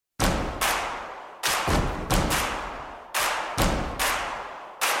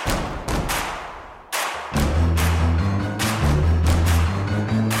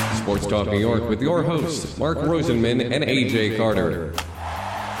Sports Talk New York with your hosts, Mark Rosenman and AJ Carter.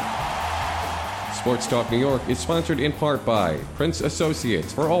 Sports Talk New York is sponsored in part by Prince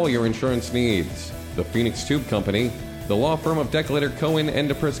Associates for all your insurance needs, the Phoenix Tube Company, the law firm of Declator Cohen and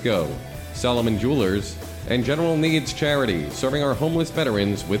DePrisco, Solomon Jewelers, and General Needs Charity, serving our homeless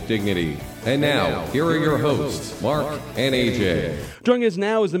veterans with dignity. And now, here are your hosts, Mark and AJ. Joining us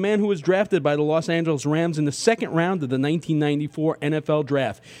now is the man who was drafted by the Los Angeles Rams in the second round of the 1994 NFL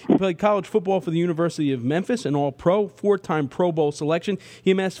Draft. He played college football for the University of Memphis, an All-Pro, four-time Pro Bowl selection.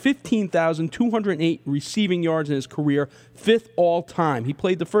 He amassed 15,208 receiving yards in his career, fifth all-time. He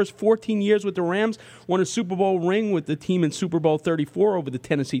played the first 14 years with the Rams, won a Super Bowl ring with the team in Super Bowl 34 over the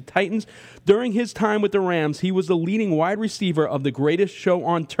Tennessee Titans. During his time with the Rams, he was the leading wide receiver of the greatest show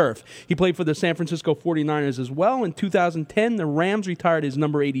on turf. He played for the San Francisco 49ers as well. In 2010, the Rams retired his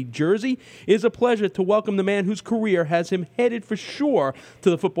number 80 jersey. It is a pleasure to welcome the man whose career has him headed for sure to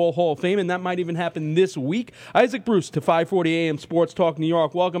the Football Hall of Fame, and that might even happen this week. Isaac Bruce to 540 AM Sports Talk New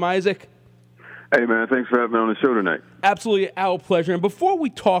York. Welcome, Isaac. Hey, man, thanks for having me on the show tonight. Absolutely our pleasure. And before we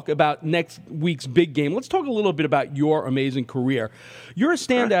talk about next week's big game, let's talk a little bit about your amazing career. You're a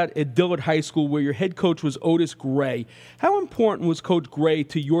standout at Dillard High School where your head coach was Otis Gray. How important was Coach Gray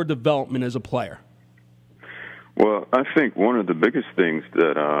to your development as a player? Well, I think one of the biggest things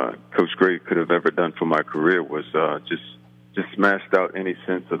that Coach Gray could have ever done for my career was just smashed out any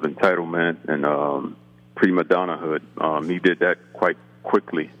sense of entitlement and prima donnahood. He did that quite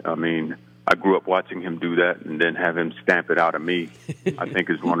quickly. I mean, I grew up watching him do that, and then have him stamp it out of me, I think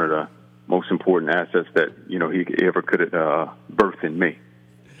is one of the most important assets that, he ever could have birthed in me.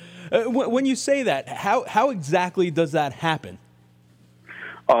 When you say that, how exactly does that happen?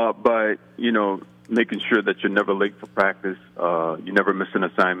 By, making sure that you're never late for practice, you never miss an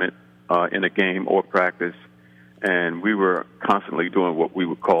assignment in a game or practice, and we were constantly doing what we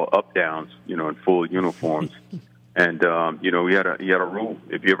would call up-downs, in full uniforms. And, he had a rule.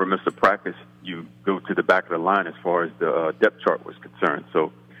 If you ever miss a practice, you go to the back of the line as far as the depth chart was concerned.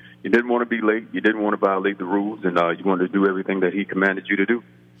 So you didn't want to be late. You didn't want to violate the rules, and you wanted to do everything that he commanded you to do.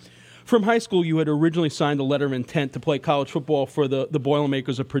 From high school, you had originally signed a letter of intent to play college football for the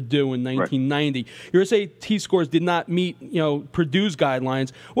Boilermakers of Purdue in 1990. Right. Your SAT scores did not meet, Purdue's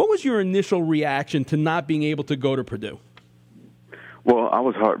guidelines. What was your initial reaction to not being able to go to Purdue? Well, I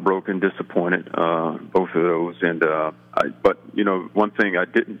was heartbroken, disappointed, both of those. And but one thing I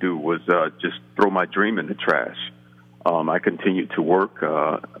didn't do was just throw my dream in the trash. I continued to work.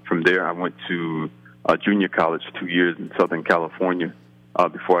 From there, I went to junior college 2 years in Southern California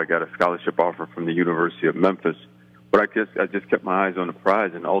before I got a scholarship offer from the University of Memphis. But I just kept my eyes on the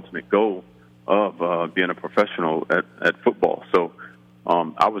prize and the ultimate goal of being a professional at football. So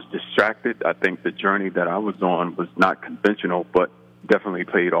I was distracted. I think the journey that I was on was not conventional, but definitely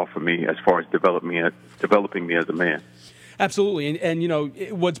paid off for me as far as developing me as a man. Absolutely. And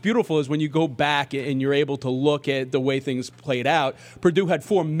what's beautiful is when you go back and you're able to look at the way things played out. Purdue had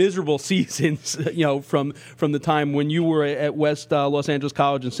 4 miserable seasons, from the time when you were at West Los Angeles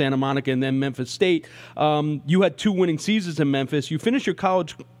College in Santa Monica and then Memphis State. You had 2 winning seasons in Memphis. You finished your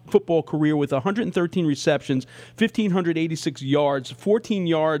college football career with 113 receptions, 1,586 yards, 14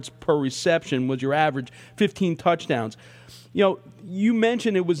 yards per reception was your average, 15 touchdowns. You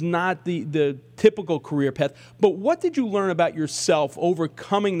mentioned it was not the typical career path, but what did you learn about yourself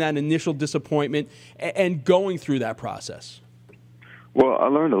overcoming that initial disappointment and going through that process? Well, I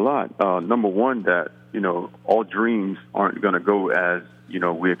learned a lot. Number one, that, all dreams aren't going to go as,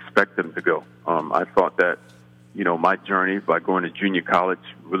 we expect them to go. I thought that, my journey by going to junior college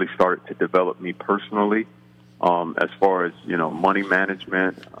really started to develop me personally. As far as, money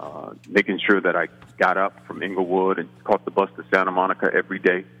management, making sure that I got up from Inglewood and caught the bus to Santa Monica every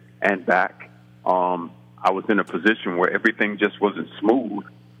day and back. I was in a position where everything just wasn't smooth.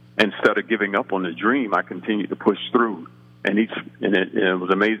 Instead of giving up on the dream, I continued to push through. And it was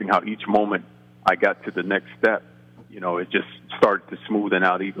amazing how each moment I got to the next step, it just started to smoothen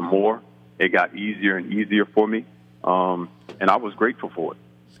out even more. It got easier and easier for me, and I was grateful for it.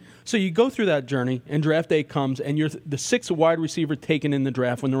 So you go through that journey, and draft day comes, and you're the 6th wide receiver taken in the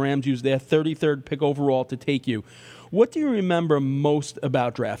draft when the Rams used their 33rd pick overall to take you. What do you remember most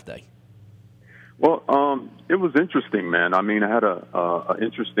about draft day? Well, it was interesting, man. I mean, I had an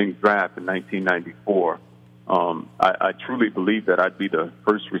interesting draft in 1994. I truly believed that I'd be the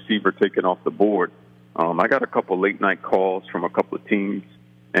first receiver taken off the board. I got a couple late-night calls from a couple of teams,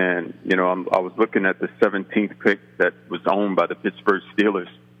 and, I was looking at the 17th pick that was owned by the Pittsburgh Steelers.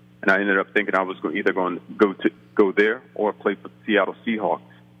 And I ended up thinking I was either going to go there or play for the Seattle Seahawks.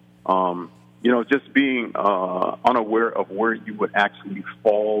 just being unaware of where you would actually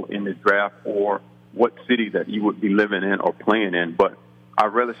fall in the draft or what city that you would be living in or playing in. But I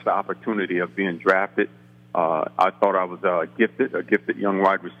relished the opportunity of being drafted. I thought I was a gifted young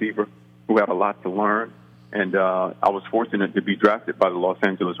wide receiver who had a lot to learn, and I was fortunate to be drafted by the Los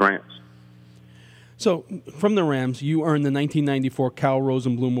Angeles Rams. So, from the Rams, you earned the 1994 Cal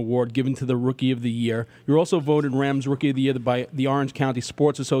Rosenblum Award given to the Rookie of the Year. You're also voted Rams Rookie of the Year by the Orange County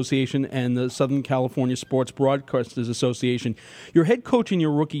Sports Association and the Southern California Sports Broadcasters Association. Your head coach in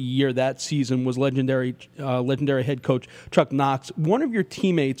your rookie year that season was legendary head coach Chuck Knox. One of your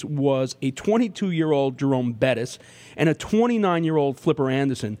teammates was a 22-year-old Jerome Bettis and a 29-year-old Flipper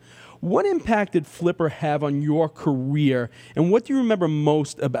Anderson. What impact did Flipper have on your career, and what do you remember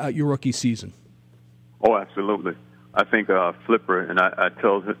most about your rookie season? Oh, absolutely. I think Flipper, and I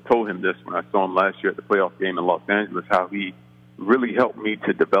told him this when I saw him last year at the playoff game in Los Angeles, how he really helped me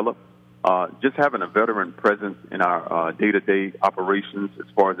to develop. Just having a veteran presence in our day-to-day operations as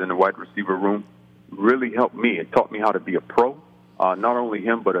far as in the wide receiver room really helped me. It taught me how to be a pro. Not only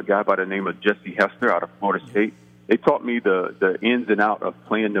him, but a guy by the name of Jesse Hester out of Florida State. They taught me the ins and outs of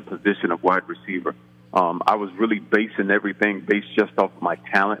playing the position of wide receiver. I was really basing everything based just off my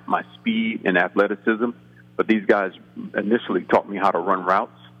talent, my speed, and athleticism. But these guys initially taught me how to run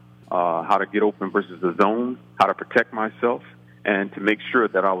routes, how to get open versus the zone, how to protect myself, and to make sure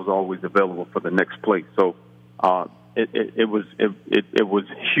that I was always available for the next play. So it was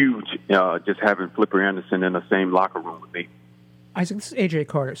huge just having Flipper Anderson in the same locker room with me. Isaac, this is A.J.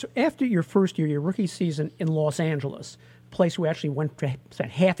 Carter. So after your first year, your rookie season in Los Angeles, a place where you actually went for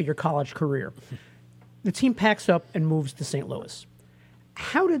half of your college career, the team packs up and moves to St. Louis.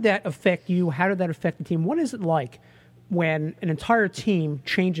 How did that affect you? How did that affect the team? What is it like when an entire team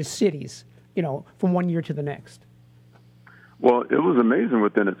changes cities, from one year to the next? Well, it was amazing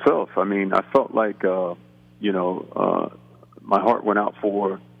within itself. I mean, I felt like, my heart went out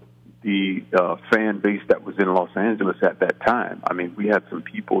for the fan base that was in Los Angeles at that time. I mean, we had some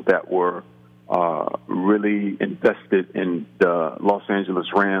people that were really invested in the Los Angeles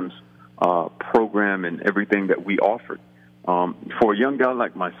Rams program and everything that we offered. For a young guy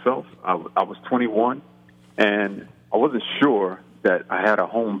like myself, I was 21, and I wasn't sure that I had a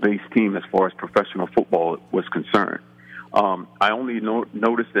home-based team as far as professional football was concerned. I only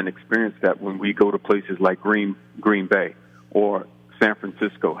noticed and experienced that when we go to places like Green Bay or San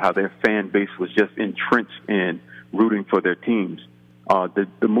Francisco, how their fan base was just entrenched in rooting for their teams.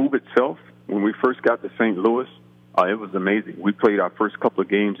 The move itself, when we first got to St. Louis, it was amazing. We played our first couple of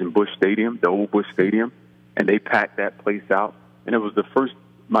games in Busch Stadium, the old Busch Stadium, and they packed that place out. And it was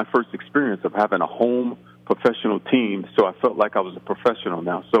my first experience of having a home professional team, so I felt like I was a professional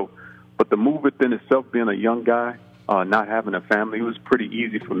now. But the move within itself, being a young guy, not having a family, it was pretty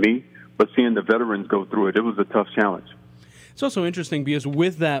easy for me. But seeing the veterans go through it, it was a tough challenge. It's also interesting because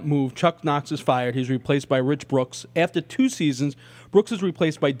with that move, Chuck Knox is fired. He's replaced by Rich Brooks. After 2 seasons, Brooks is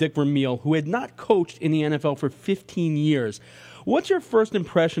replaced by Dick Vermeil, who had not coached in the NFL for 15 years. What's your first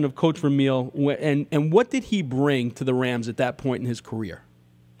impression of Coach Vermeil, and what did he bring to the Rams at that point in his career?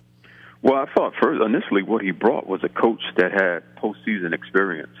 Well, I thought initially what he brought was a coach that had postseason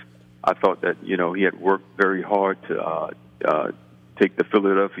experience. I thought that, he had worked very hard to take the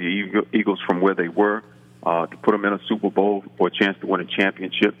Philadelphia Eagles from where they were, to put them in a Super Bowl for a chance to win a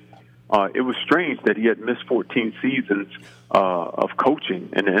championship. It was strange that he had missed 14 seasons of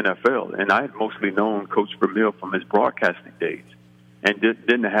coaching in the NFL, and I had mostly known Coach Vermeil from his broadcasting days, and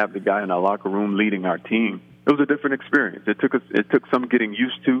didn't have the guy in our locker room leading our team. It was a different experience. It took some getting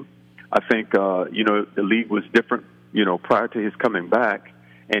used to. I think the league was different, prior to his coming back,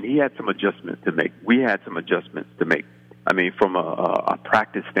 and he had some adjustments to make. We had some adjustments to make. I mean, from a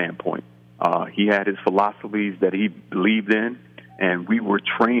practice standpoint, he had his philosophies that he believed in, and we were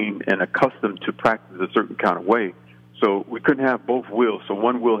trained and accustomed to practice a certain kind of way. So we couldn't have both wills. So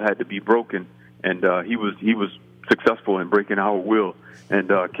one will had to be broken, and he was successful in breaking our will and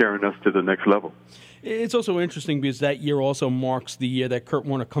carrying us to the next level. It's also interesting because that year also marks the year that Kurt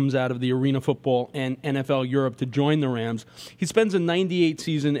Warner comes out of the Arena Football and NFL Europe to join the Rams. He spends a 98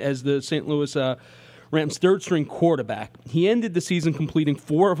 season as the St. Louis Rams' third-string quarterback. He ended the season completing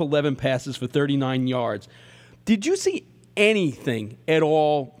 4 of 11 passes for 39 yards. Did you see anything at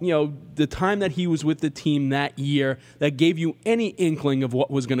all, the time that he was with the team that year, that gave you any inkling of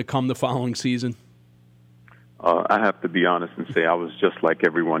what was going to come the following season? I have to be honest and say I was just like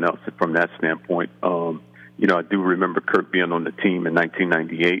everyone else from that standpoint. I do remember Kurt being on the team in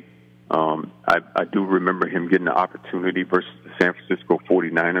 1998. I do remember him getting the opportunity versus the San Francisco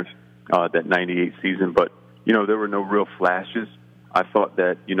 49ers that 98 season. But, there were no real flashes. I thought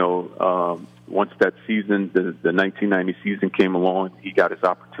that, once that season, the 1990 season came along, he got his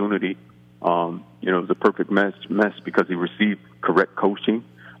opportunity. It was a perfect mess because he received correct coaching,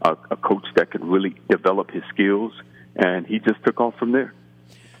 a coach that could really develop his skills, and he just took off from there.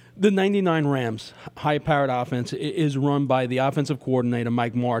 The 99 Rams high-powered offense is run by the offensive coordinator,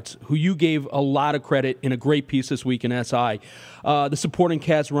 Mike Martz, who you gave a lot of credit in a great piece this week in SI. The supporting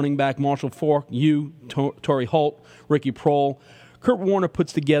cast running back, Marshall Faulk, Torrey Holt, Ricky Prohl. Kurt Warner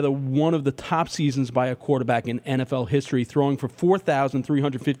puts together one of the top seasons by a quarterback in NFL history, throwing for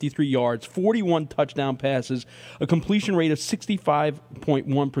 4,353 yards, 41 touchdown passes, a completion rate of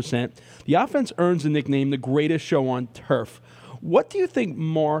 65.1%. The offense earns the nickname the greatest show on turf. What do you think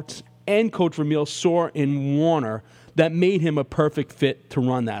Martz and Coach Vermeil saw in Warner that made him a perfect fit to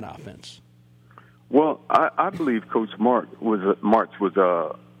run that offense? Well, I believe Coach Martz was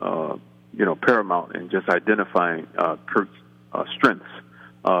paramount in just identifying Kurt's strengths.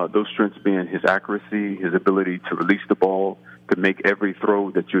 Those strengths being his accuracy, his ability to release the ball, to make every throw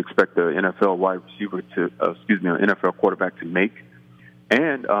that you expect an NFL NFL quarterback to make.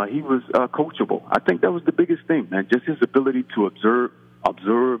 And he was coachable. I think that was the biggest thing, man. Just his ability to absorb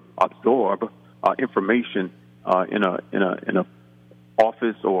information in a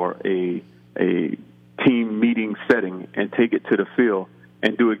office or a team meeting setting and take it to the field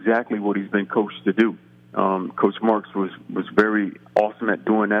and do exactly what he's been coached to do. Coach Martz was very awesome at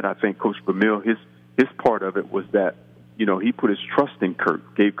doing that. I think Coach Vermeil, his part of it was that he put his trust in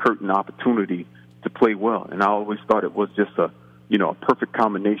Kurt, gave Kurt an opportunity to play well, and I always thought it was just a perfect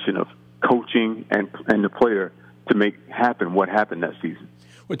combination of coaching and the player to make happen what happened that season.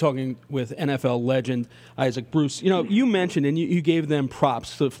 We're talking with NFL legend Isaac Bruce. You mentioned, and you gave them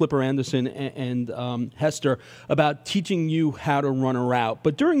props to Flipper Anderson and Hester about teaching you how to run a route.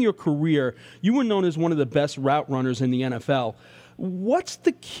 But during your career, you were known as one of the best route runners in the NFL. What's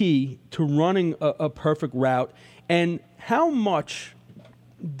the key to running a perfect route, and how much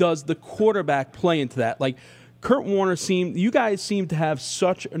does the quarterback play into that? Like, Kurt Warner you guys seemed to have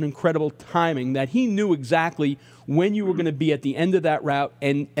such an incredible timing that he knew exactly when you were going to be at the end of that route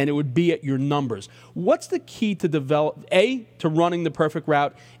and it would be at your numbers. What's the key to develop, A, to running the perfect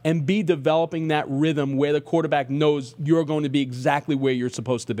route, and B, developing that rhythm where the quarterback knows you're going to be exactly where you're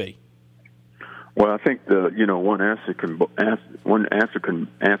supposed to be? Well, I think one answer can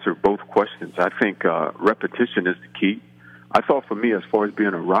answer both questions. I think repetition is the key. I thought for me, as far as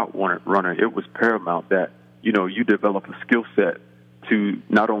being a route runner, it was paramount that you develop a skill set to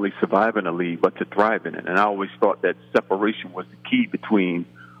not only survive in a league, but to thrive in it. And I always thought that separation was the key between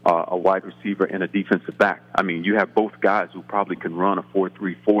a wide receiver and a defensive back. I mean, you have both guys who probably can run a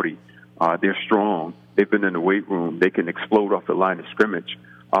 4.3 40. They're strong. They've been in the weight room. They can explode off the line of scrimmage.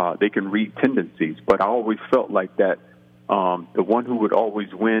 They can read tendencies. But I always felt like that the one who would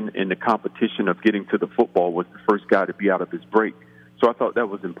always win in the competition of getting to the football was the first guy to be out of his break. So I thought that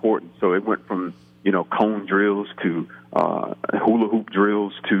was important. So it went from cone drills to hula hoop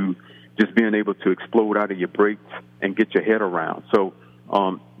drills to just being able to explode out of your breaks and get your head around. So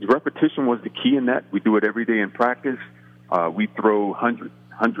repetition was the key in that. We do it every day in practice. We throw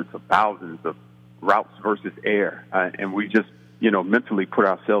hundreds of thousands of routes versus air, and we just mentally put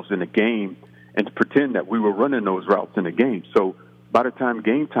ourselves in a game and to pretend that we were running those routes in a game. So by the time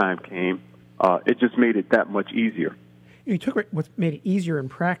game time came, it just made it that much easier. You took what made it easier in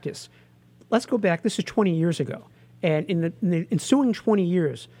practice. Let's go back. This is 20 years ago. And in the ensuing 20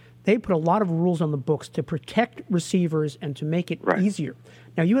 years, they put a lot of rules on the books to protect receivers and to make it easier.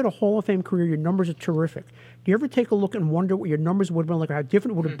 Now, you had a Hall of Fame career. Your numbers are terrific. Do you ever take a look and wonder what your numbers would have been like, or how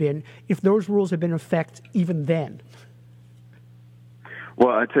different it would have been if those rules had been in effect even then?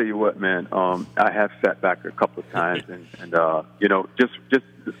 Well, I tell you what, man, I have sat back a couple of times and just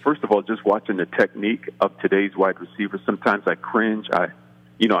first of all, just watching the technique of today's wide receivers, sometimes I cringe. I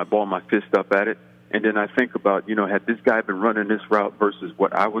ball my fist up at it. And then I think about, had this guy been running this route versus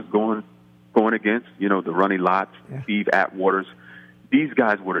what I was going against, the Ronnie Lotts, Steve Atwaters, these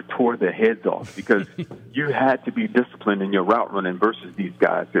guys would have tore their heads off because you had to be disciplined in your route running versus these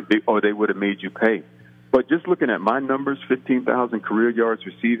guys, or they would have made you pay. But just looking at my numbers, 15,000 career yards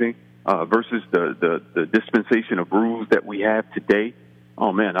receiving versus the dispensation of rules that we have today,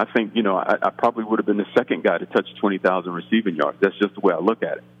 oh, man, I think, I probably would have been the second guy to touch 20,000 receiving yards. That's just the way I look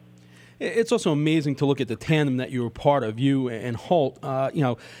at it. It's also amazing to look at the tandem that you were part of, you and Holt.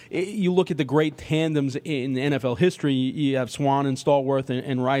 You look at the great tandems in NFL history. You have Swan and Stallworth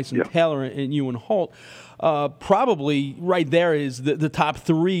and Rice and Taylor and you and Holt. Probably right there is the top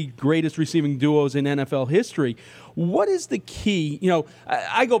three greatest receiving duos in NFL history. What is the key?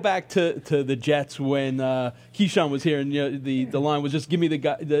 I go back to the Jets when Keyshawn was here, and the line was just give me the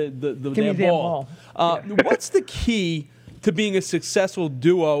damn ball. What's the key to being a successful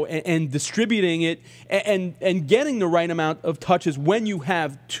duo and distributing it and getting the right amount of touches when you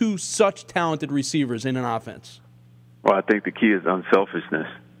have two such talented receivers in an offense? Well, I think the key is unselfishness.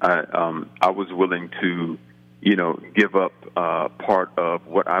 I was willing to, give up part of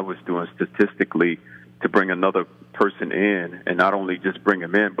what I was doing statistically to bring another person in, and not only just bring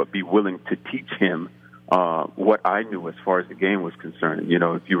him in, but be willing to teach him what I knew as far as the game was concerned.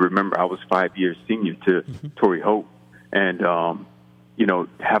 If you remember, I was 5 years senior to Torrey Holt, and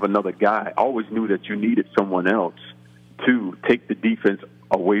have another guy. I always knew that you needed someone else to take the defense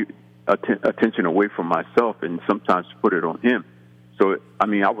attention away from myself, and sometimes put it on him. So, I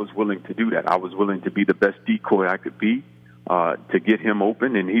was willing to do that. I was willing to be the best decoy I could be to get him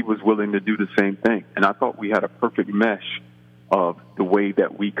open, and he was willing to do the same thing. And I thought we had a perfect mesh of the way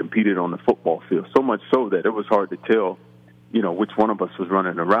that we competed on the football field, so much so that it was hard to tell, which one of us was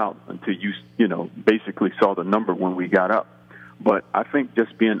running the route until you basically saw the number when we got up. But I think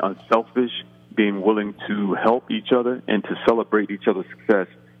just being unselfish, being willing to help each other and to celebrate each other's success,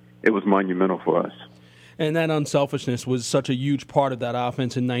 it was monumental for us. And that unselfishness was such a huge part of that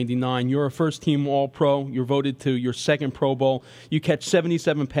offense in '99. You're a first-team All-Pro. You're voted to your second Pro Bowl. You catch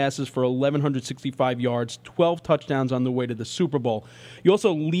 77 passes for 1,165 yards, 12 touchdowns on the way to the Super Bowl. You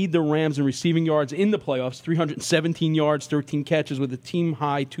also lead the Rams in receiving yards in the playoffs, 317 yards, 13 catches with a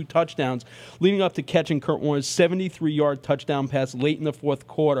team-high 2 touchdowns, leading up to catching Kurt Warner's 73-yard touchdown pass late in the fourth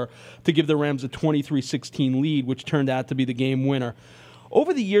quarter to give the Rams a 23-16 lead, which turned out to be the game winner.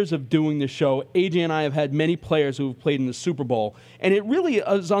 Over the years of doing the show, AJ and I have had many players who have played in the Super Bowl, and it really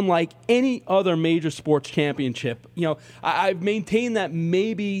is unlike any other major sports championship. I've maintained that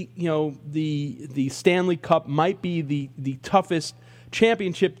maybe the Stanley Cup might be the toughest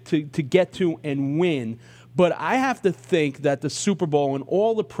championship to get to and win, but I have to think that the Super Bowl and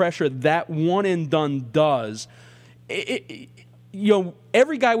all the pressure that one and done does,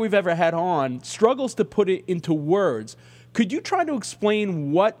 every guy we've ever had on struggles to put it into words. Could you try to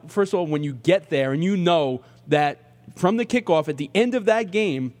explain what, first of all, when you get there and you know that from the kickoff at the end of that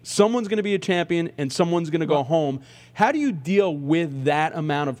game, someone's going to be a champion and someone's going to go home, how do you deal with that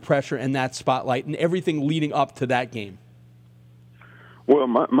amount of pressure and that spotlight and everything leading up to that game? Well,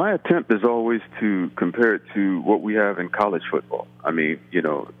 my attempt is always to compare it to what we have in college football. Tell me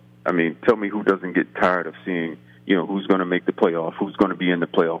who doesn't get tired of seeing, who's going to make the playoff, who's going to be in the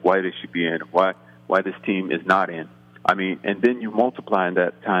playoff, why they should be in, why this team is not in. And then you multiply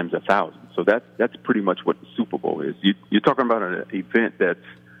that times 1,000. So that's pretty much what the Super Bowl is. You're talking about an event that's,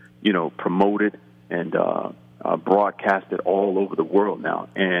 promoted and broadcasted all over the world now.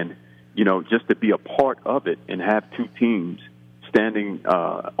 And, just to be a part of it and have two teams standing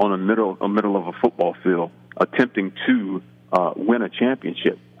on a middle of a football field attempting to win a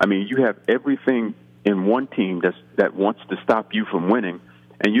championship. You have everything in one team that wants to stop you from winning,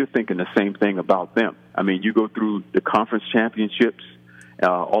 and you're thinking the same thing about them. You go through the conference championships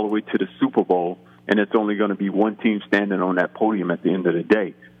all the way to the Super Bowl, and it's only going to be one team standing on that podium at the end of the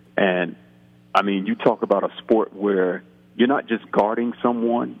day. And, you talk about a sport where you're not just guarding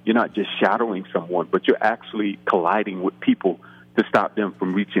someone, you're not just shadowing someone, but you're actually colliding with people to stop them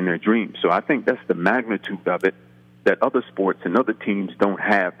from reaching their dreams. So I think that's the magnitude of it that other sports and other teams don't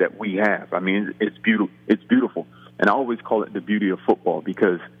have that we have. It's beautiful. It's beautiful. And I always call it the beauty of football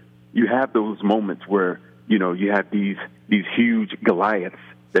because you have those moments where, you have these huge Goliaths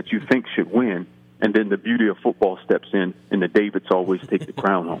that you think should win, and then the beauty of football steps in, and the Davids always take the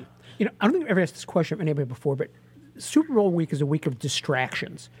crown home. I don't think I've ever asked this question of anybody before, but Super Bowl week is a week of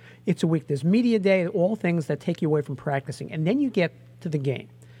distractions. It's a week, there's media day, all things that take you away from practicing, and then you get to the game.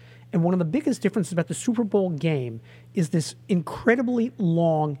 And one of the biggest differences about the Super Bowl game is this incredibly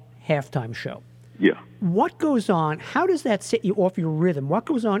long halftime show. Yeah. What goes on? How does that set you off your rhythm? What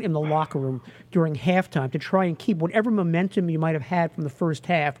goes on in the locker room during halftime to try and keep whatever momentum you might have had from the first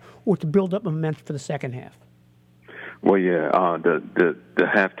half or to build up momentum for the second half? Well, yeah, the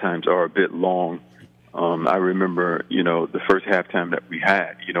half times are a bit long. I remember, the first halftime that we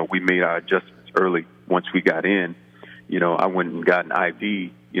had, we made our adjustments early once we got in. I went and got an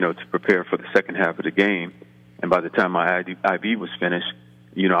IV, to prepare for the second half of the game. And by the time my IV was finished,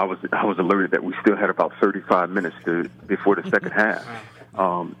 I was alerted that we still had about 35 minutes before the second half.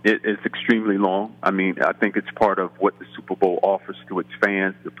 It's extremely long. I mean, I think it's part of what the Super Bowl offers to its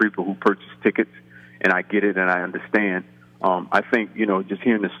fans, the people who purchase tickets, and I get it and I understand. I think, just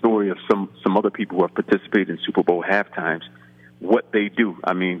hearing the story of some other people who have participated in Super Bowl halftimes, what they do.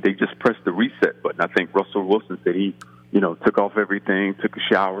 I mean, they just press the reset button. I think Russell Wilson said he, took off everything, took a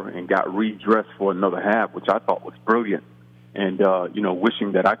shower, and got redressed for another half, which I thought was brilliant. And,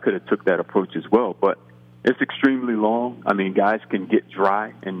 wishing that I could have took that approach as well. But it's extremely long. I mean, guys can get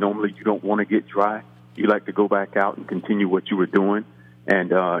dry, and normally you don't want to get dry. You like to go back out and continue what you were doing and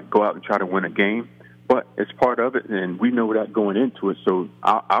go out and try to win a game. But it's part of it, and we know that going into it. So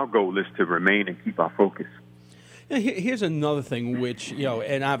our goal is to remain and keep our focus. Here's another thing, which,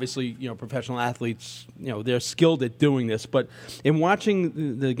 and obviously, professional athletes, they're skilled at doing this. But in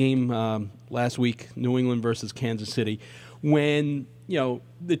watching the game last week, New England versus Kansas City, when,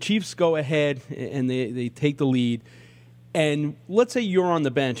 the Chiefs go ahead and they take the lead, and let's say you're on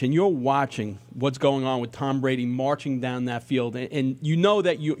the bench and you're watching what's going on with Tom Brady marching down that field, and you know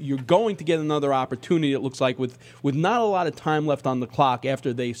that you're going to get another opportunity, it looks like, with not a lot of time left on the clock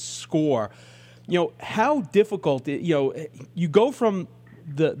after they score. How difficult, you go from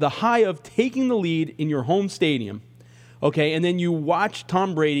the high of taking the lead in your home stadium, okay, and then you watch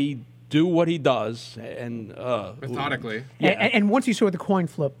Tom Brady do what he does, and methodically. Yeah. And once you saw the coin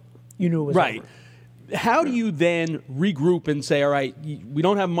flip, you knew it was right. over. How do you then regroup and say, all right, we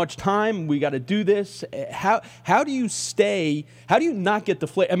don't have much time, we got to do this? How do you not get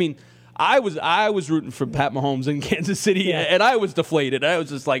deflated? I mean, I was rooting for Pat Mahomes in Kansas City, and I was deflated. I was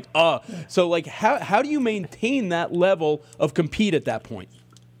just like, So, like, how do you maintain that level of compete at that point?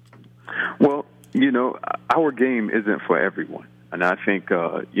 Well, our game isn't for everyone. And I think,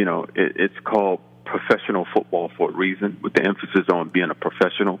 it's called professional football for a reason, with the emphasis on being a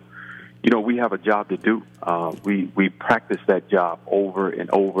professional. We have a job to do. We practice that job over and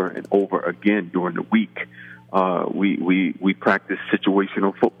over and over again during the week. We practice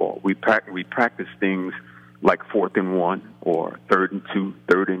situational football. We practice things like 4th and 1 or 3rd and 2,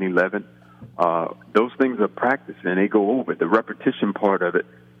 3rd and 11. Those things are practiced and they go over. The repetition part of it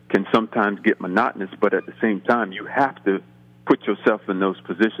can sometimes get monotonous, but at the same time, you have to put yourself in those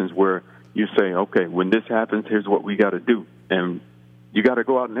positions where you say, okay, when this happens, here's what we got to do. And you got to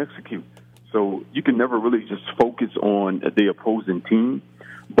go out and execute. So you can never really just focus on the opposing team,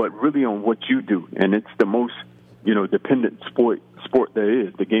 but really on what you do. And it's the most, dependent sport there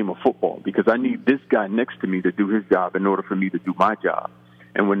is, the game of football, because I need this guy next to me to do his job in order for me to do my job.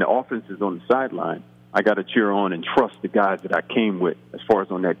 And when the offense is on the sideline, I got to cheer on and trust the guys that I came with as far as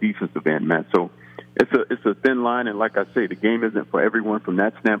on that defensive end, man. So it's a thin line, and like I say, the game isn't for everyone from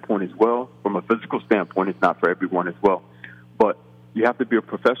that standpoint as well. From a physical standpoint, it's not for everyone as well. But you have to be a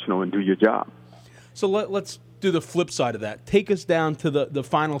professional and do your job. So let's do the flip side of that. Take us down to the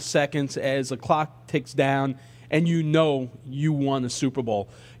final seconds as the clock ticks down and you won the Super Bowl.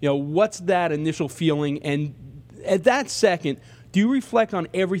 What's that initial feeling? And at that second, do you reflect on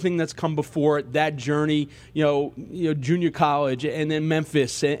everything that's come before it, that journey, junior college and then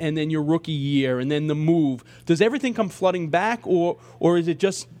Memphis and then your rookie year and then the move? Does everything come flooding back or is it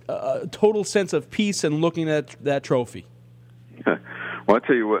just a total sense of peace and looking at that trophy? Well, I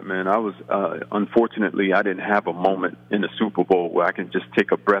tell you what, man, I was, unfortunately, I didn't have a moment in the Super Bowl where I can just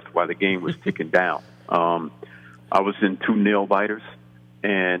take a breath while the game was ticking down. I was in 2 nail biters,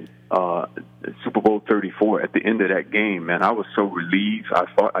 and Super Bowl 34, at the end of that game, man, I was so relieved.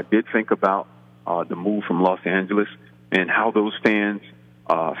 I did think about the move from Los Angeles and how those fans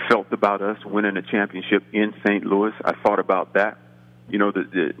felt about us winning a championship in St. Louis. I thought about that. We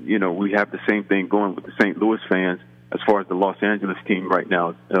have the same thing going with the St. Louis fans as far as the Los Angeles team right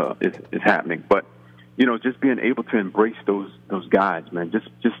now is happening. But, just being able to embrace those guys, man,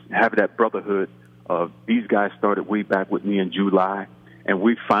 just have that brotherhood of these guys started way back with me in July, and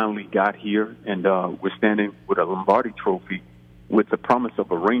we finally got here, and we're standing with a Lombardi trophy with the promise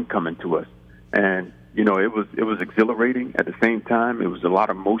of a ring coming to us. And, it was exhilarating. At the same time, it was a lot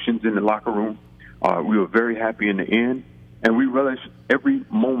of emotions in the locker room. We were very happy in the end, and we relished every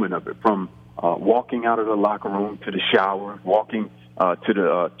moment of it, from walking out of the locker room to the shower, walking to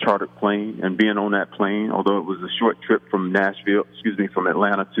the chartered plane and being on that plane, although it was a short trip from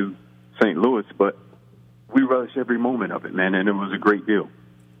Atlanta to St. Louis, but we relished every moment of it, man, and it was a great deal.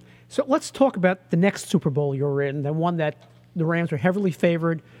 So let's talk about the next Super Bowl you were in, the one that the Rams were heavily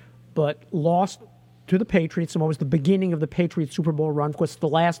favored but lost to the Patriots, and what was the beginning of the Patriots Super Bowl run. Of course, the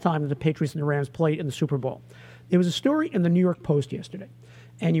last time that the Patriots and the Rams played in the Super Bowl. There was a story in the New York Post yesterday,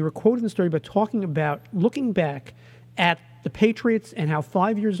 and you were quoted in the story by talking about looking back at the Patriots and how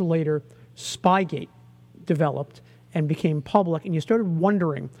 5 years later Spygate developed, and became public, and you started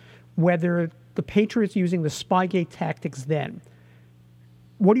wondering whether the Patriots using the Spygate tactics then.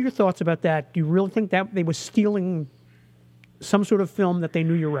 What are your thoughts about that? Do you really think that they were stealing some sort of film that they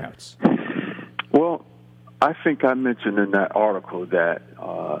knew your routes? Well, I think I mentioned in that article that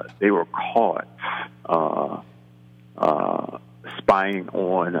they were caught spying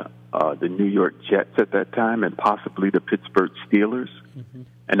on the New York Jets at that time and possibly the Pittsburgh Steelers. Mm-hmm.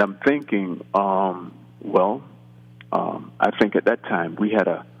 And I'm thinking, I think at that time we had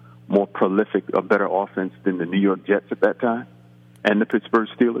a more prolific, a better offense than the New York Jets at that time and the Pittsburgh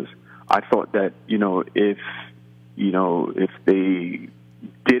Steelers. I thought that, if they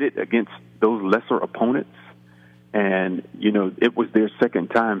did it against those lesser opponents and, it was their second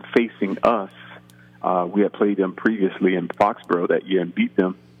time facing us, we had played them previously in Foxborough that year and beat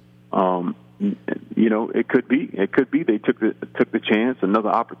them. It could be they took the chance, another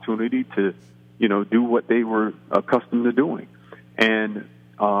opportunity to, do what they were accustomed to doing. And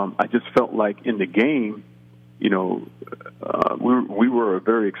I just felt like in the game, we were a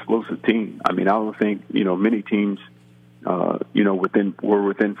very explosive team. I mean, I don't think many teams, were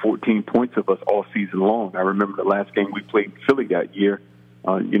within 14 points of us all season long. I remember the last game we played Philly that year.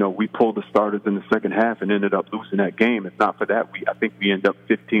 We pulled the starters in the second half and ended up losing that game. If not for that, I think we ended up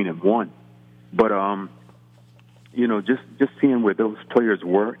 15-1. But just seeing where those players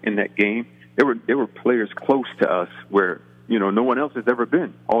were in that game, there were players close to us where no one else has ever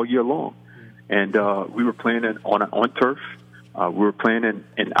been all year long, and we were playing on turf. We were playing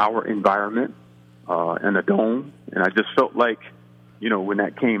in our environment in a dome, and I just felt like when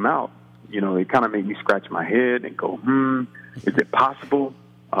that came out, it kind of made me scratch my head and go, is it possible?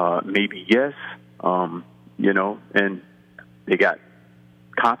 Maybe yes. And they got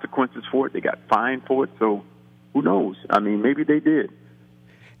consequences for it. They got fined for it. So who knows? I mean, maybe they did.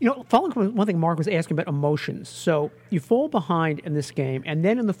 Following from one thing Mark was asking about emotions. So you fall behind in this game, and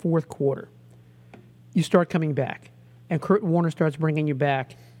then in the fourth quarter, you start coming back, and Kurt Warner starts bringing you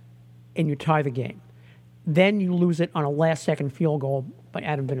back, and you tie the game. Then you lose it on a last-second field goal by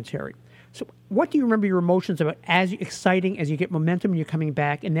Adam Vinatieri. So what do you remember your emotions about as exciting as you get momentum and you're coming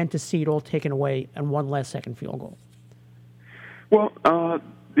back, and then to see it all taken away on one last-second field goal? Well,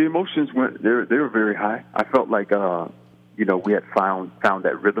 the emotions they were very high. I felt like we had found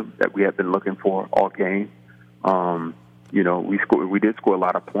that rhythm that we had been looking for all game. We did score a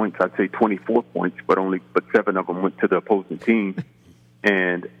lot of points. I'd say 24 points, but 7 of them went to the opposing team.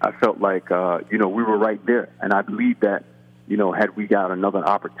 And I felt like we were right there. And I believe that had we got another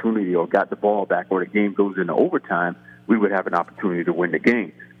opportunity or got the ball back or the game goes into overtime, we would have an opportunity to win the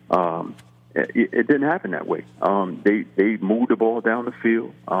game. It didn't happen that way. They moved the ball down the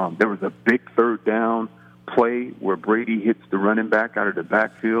field. There was a big third down play where Brady hits the running back out of the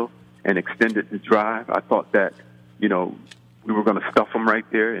backfield and extended the drive. I thought that, we were going to stuff them right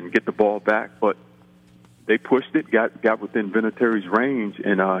there and get the ball back, but they pushed it, got within Vinatieri's range,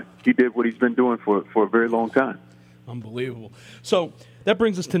 and he did what he's been doing for a very long time. Unbelievable. So that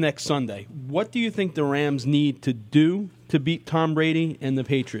brings us to next Sunday. What do you think the Rams need to do to beat Tom Brady and the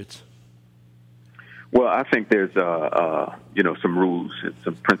Patriots? Well, I think there's some rules and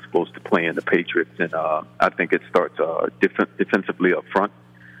some principles to playing the Patriots, and I think it starts defensively up front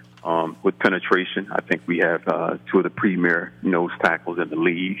with penetration. I think we have two of the premier nose tackles in the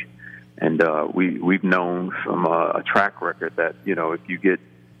league, and we've known from a track record that if you get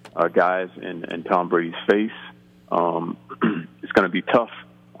guys in Tom Brady's face, it's going to be tough.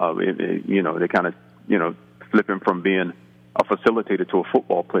 They kind of flip him from being a facilitator to a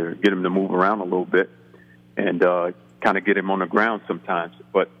football player, get him to move around a little bit, and kind of get him on the ground sometimes.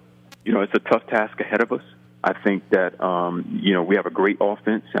 But, it's a tough task ahead of us. I think that, we have a great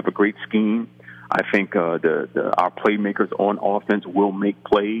offense, have a great scheme. I think our playmakers on offense will make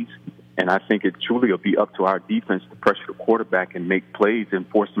plays, and I think it truly will be up to our defense to pressure the quarterback and make plays and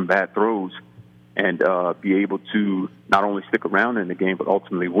force some bad throws and be able to not only stick around in the game but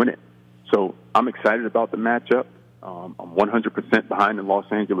ultimately win it. So I'm excited about the matchup. I'm 100% behind the Los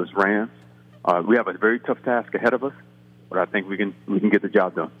Angeles Rams. We have a very tough task ahead of us, but I think we can get the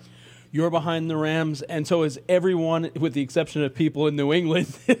job done. You're behind the Rams, and so is everyone, with the exception of people in New England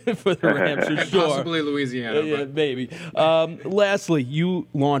for the Rams, for sure. Possibly Louisiana. Yeah, maybe. Lastly, you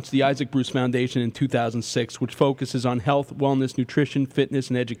launched the Isaac Bruce Foundation in 2006, which focuses on health, wellness, nutrition, fitness,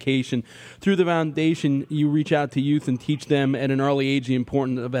 and education. Through the foundation, you reach out to youth and teach them at an early age the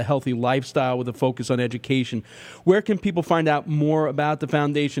importance of a healthy lifestyle with a focus on education. Where can people find out more about the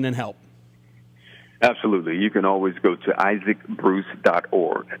foundation and help? Absolutely. You can always go to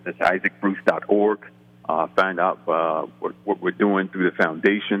isaacbruce.org. That's isaacbruce.org. Find out what we're doing through the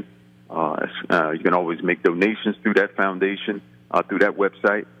foundation. You can always make donations through that foundation, through that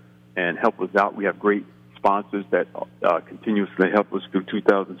website, and help us out. We have great sponsors that continuously help us through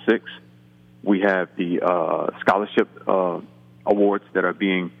 2006. We have the scholarship awards that are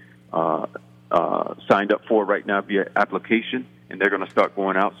being signed up for right now via application, and they're going to start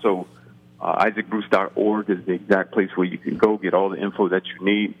going out. So IsaacBruce.org is the exact place where you can go, get all the info that you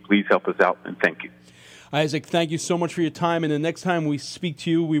need. Please help us out, and thank you. Isaac, thank you so much for your time. And the next time we speak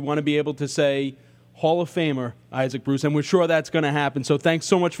to you, we want to be able to say Hall of Famer Isaac Bruce, and we're sure that's going to happen. So thanks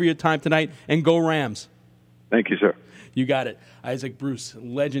so much for your time tonight, and go Rams. Thank you, sir. You got it. Isaac Bruce,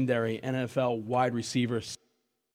 legendary NFL wide receiver.